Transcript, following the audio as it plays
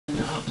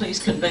please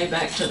convey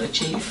back to the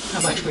chief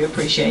how much we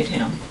appreciate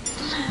him.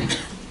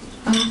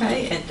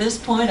 Okay, at this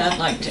point I'd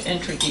like to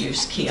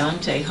introduce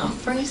Keyontay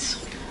Humphries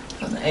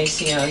from the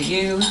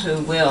ACLU,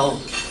 who will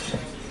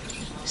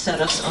set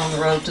us on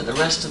the road to the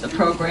rest of the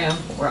program.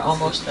 We're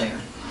almost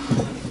there.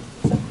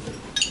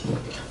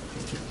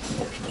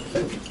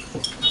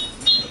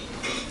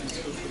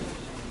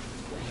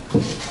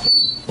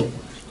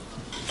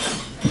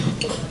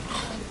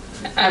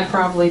 I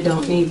probably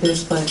don't need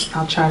this, but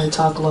I'll try to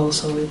talk low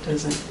so it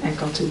doesn't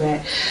echo too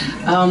bad.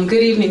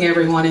 Good evening,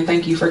 everyone, and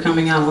thank you for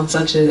coming out on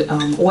such a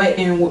wet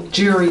and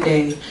dreary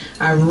day.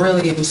 I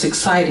really am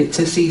excited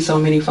to see so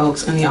many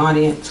folks in the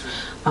audience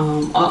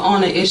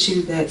on an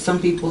issue that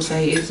some people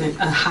say isn't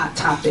a hot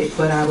topic,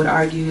 but I would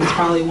argue is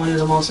probably one of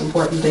the most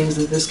important things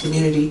that this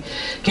community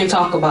can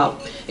talk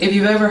about. If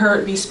you've ever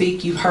heard me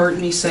speak, you've heard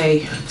me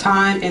say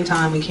time and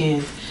time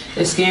again,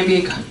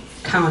 Escambia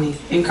County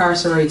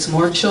incarcerates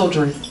more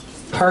children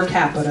per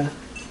capita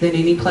than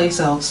any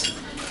place else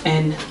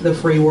in the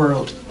free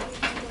world.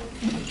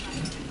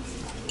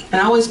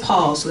 And I always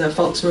pause so that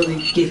folks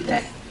really get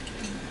that.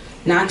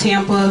 Not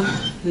Tampa,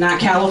 not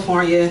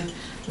California,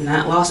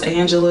 not Los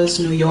Angeles,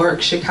 New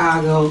York,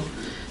 Chicago,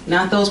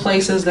 not those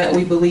places that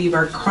we believe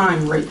are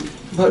crime-ridden,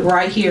 but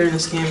right here in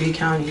Escambia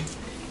County,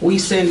 we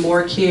send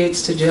more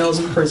kids to jails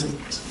and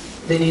prisons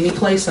than any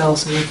place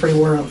else in the free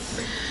world.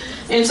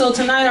 And so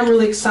tonight I'm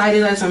really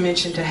excited, as I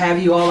mentioned, to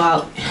have you all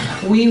out.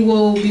 We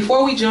will,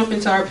 before we jump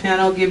into our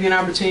panel, give you an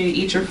opportunity to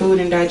eat your food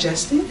and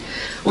digest it.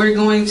 We're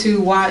going to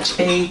watch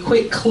a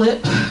quick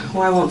clip,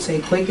 well, I won't say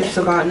quick, it's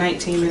about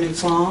 19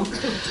 minutes long,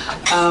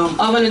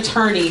 of an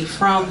attorney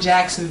from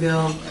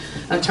Jacksonville,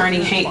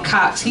 attorney Hank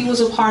Cox. He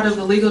was a part of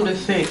the legal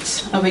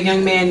defense of a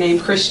young man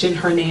named Christian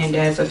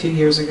Hernandez a few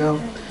years ago,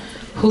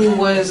 who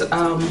was,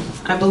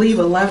 I believe,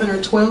 11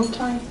 or 12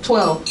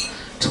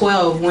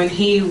 when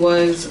he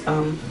was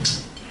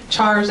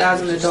charged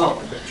as an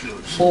adult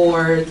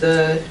for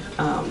the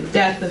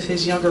death of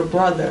his younger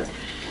brother.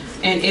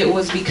 And it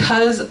was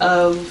because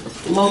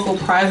of local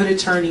private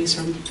attorneys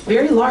from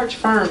very large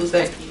firms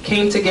that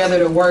came together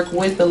to work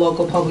with the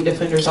local public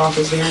defender's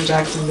office there in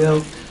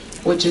Jacksonville,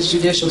 which is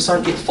Judicial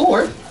Circuit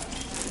 4,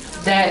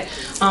 that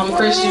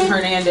Christian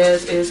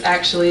Hernandez is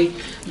actually,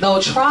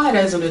 though tried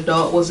as an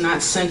adult, was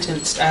not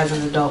sentenced as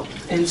an adult.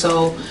 And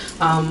so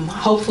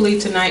hopefully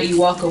tonight you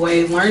walk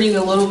away learning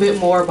a little bit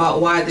more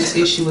about why this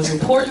issue is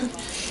important,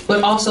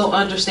 but also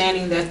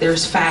understanding that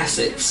there's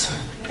facets.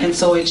 And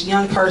so each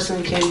young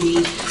person can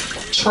be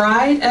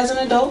tried as an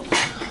adult,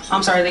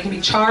 they can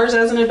be charged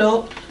as an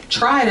adult,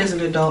 tried as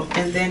an adult,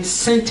 and then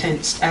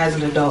sentenced as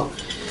an adult.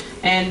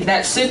 And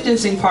that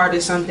sentencing part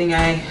is something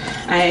I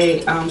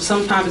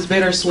sometimes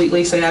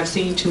bittersweetly say I've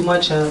seen too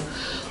much of.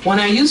 When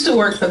I used to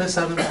work for the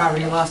Southern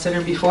Poverty Law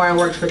Center, before I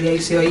worked for the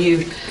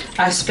ACLU,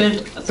 I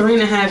spent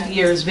 3.5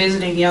 years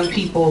visiting young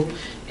people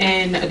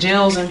in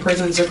jails and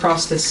prisons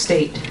across the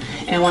state.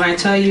 And when I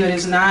tell you it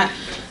is not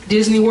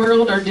Disney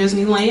World or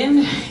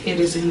Disneyland, it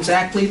is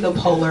exactly the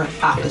polar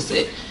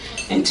opposite.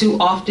 And too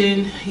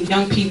often,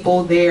 young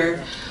people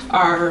there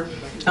are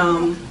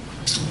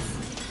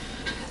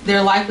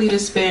they're likely to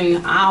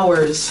spend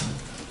hours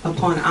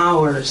upon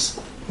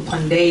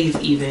days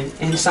even,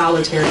 in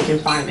solitary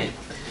confinement.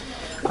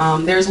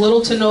 There's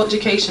little to no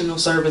educational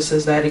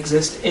services that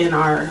exist in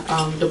our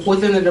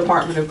within the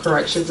Department of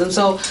Corrections. And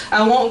so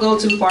I won't go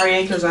too far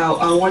in because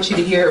I want you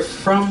to hear it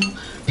from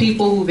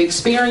people who've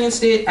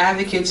experienced it,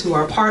 advocates who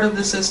are part of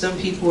the system,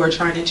 people who are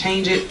trying to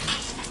change it.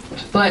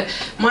 But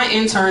my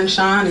intern,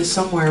 Sean, is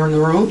somewhere in the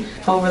room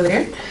over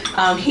there.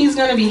 He's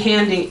going to be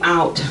handing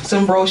out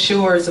some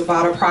brochures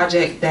about a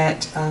project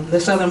that the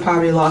Southern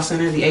Poverty Law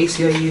Center, the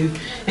ACLU,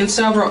 and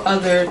several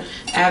other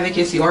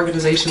advocacy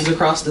organizations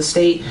across the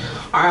state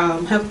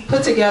have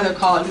put together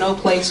called No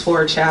Place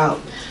for a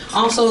Child.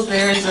 Also,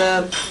 there's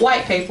a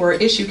white paper,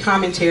 issue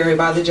commentary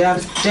by the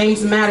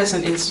James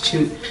Madison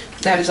Institute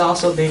that is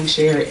also being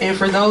shared. And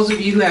for those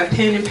of you who have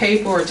pen and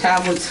paper or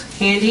tablets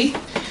handy,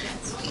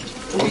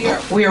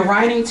 we are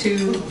writing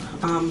to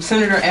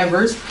Senator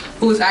Evers,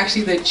 who is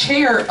actually the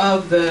chair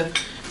of the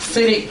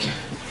Senate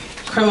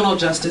Criminal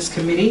Justice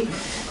Committee,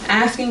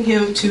 asking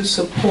him to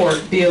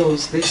support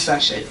bills this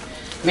session.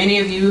 Many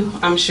of you,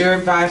 I'm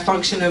sure by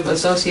function of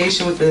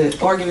association with the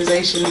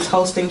organizations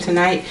hosting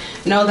tonight,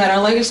 know that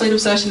our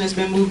legislative session has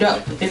been moved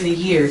up in the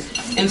year.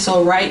 And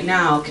so right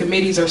now,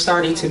 committees are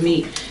starting to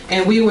meet.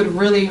 And we would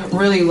really,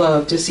 really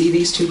love to see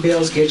these two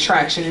bills get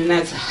traction. And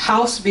that's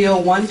House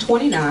Bill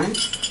 129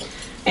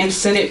 and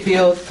Senate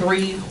Bill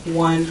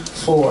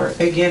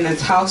 314. Again,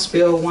 that's House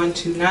Bill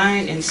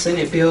 129 and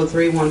Senate Bill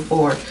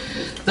 314.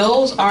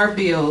 Those are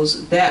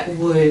bills that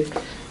would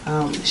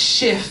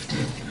shift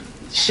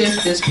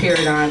this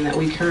paradigm that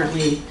we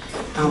currently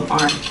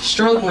are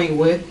struggling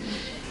with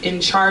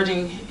in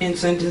charging and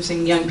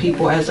sentencing young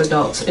people as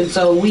adults. And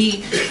so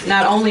we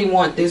not only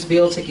want this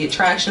bill to get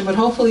traction, but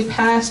hopefully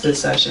pass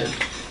this session,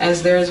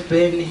 as there's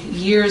been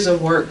years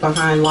of work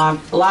behind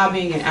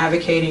lobbying and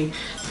advocating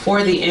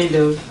for the end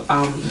of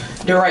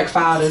direct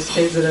file, as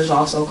it is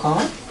also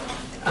called.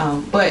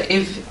 But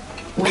if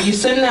when you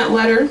send that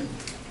letter,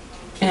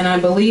 and I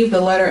believe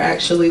the letter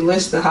actually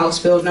lists the House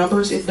bill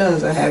numbers. It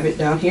does. I have it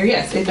down here.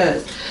 Yes, it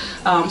does.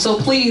 So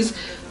please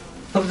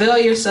avail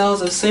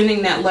yourselves of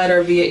sending that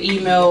letter via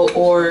email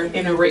or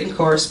in a written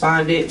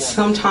correspondence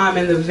sometime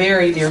in the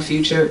very near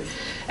future,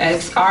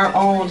 as our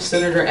own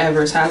Senator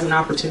Evers has an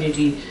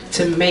opportunity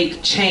to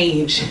make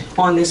change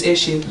on this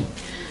issue.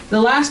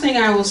 The last thing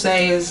I will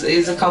say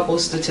is a couple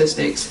of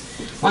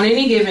statistics. On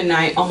any given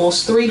night,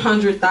 almost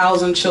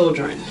 300,000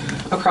 children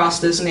across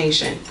this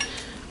nation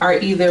are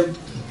either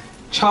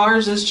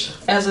charged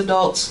as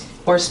adults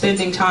or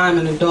spending time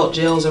in adult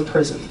jails or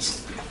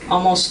prisons.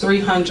 Almost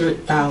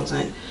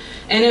 300,000.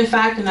 And in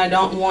fact, and I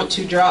don't want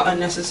to draw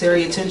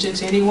unnecessary attention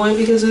to anyone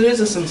because it is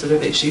a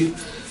sensitive issue,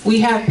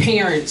 we have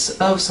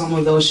parents of some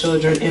of those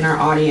children in our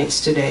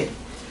audience today.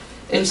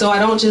 And so I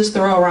don't just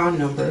throw around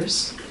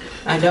numbers.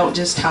 I don't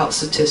just tout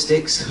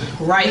statistics.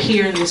 Right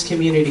here in this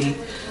community,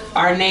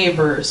 our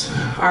neighbors,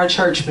 our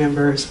church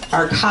members,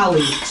 our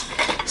colleagues,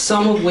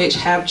 some of which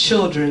have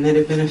children that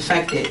have been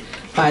affected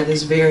by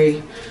this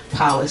very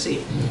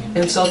policy.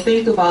 And so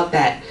think about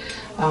that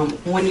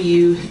when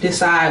you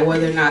decide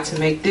whether or not to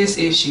make this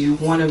issue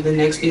one of the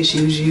next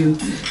issues you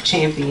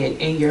champion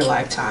in your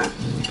lifetime.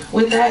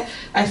 With that,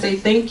 I say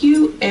thank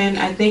you, and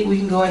I think we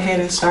can go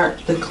ahead and start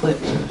the clip.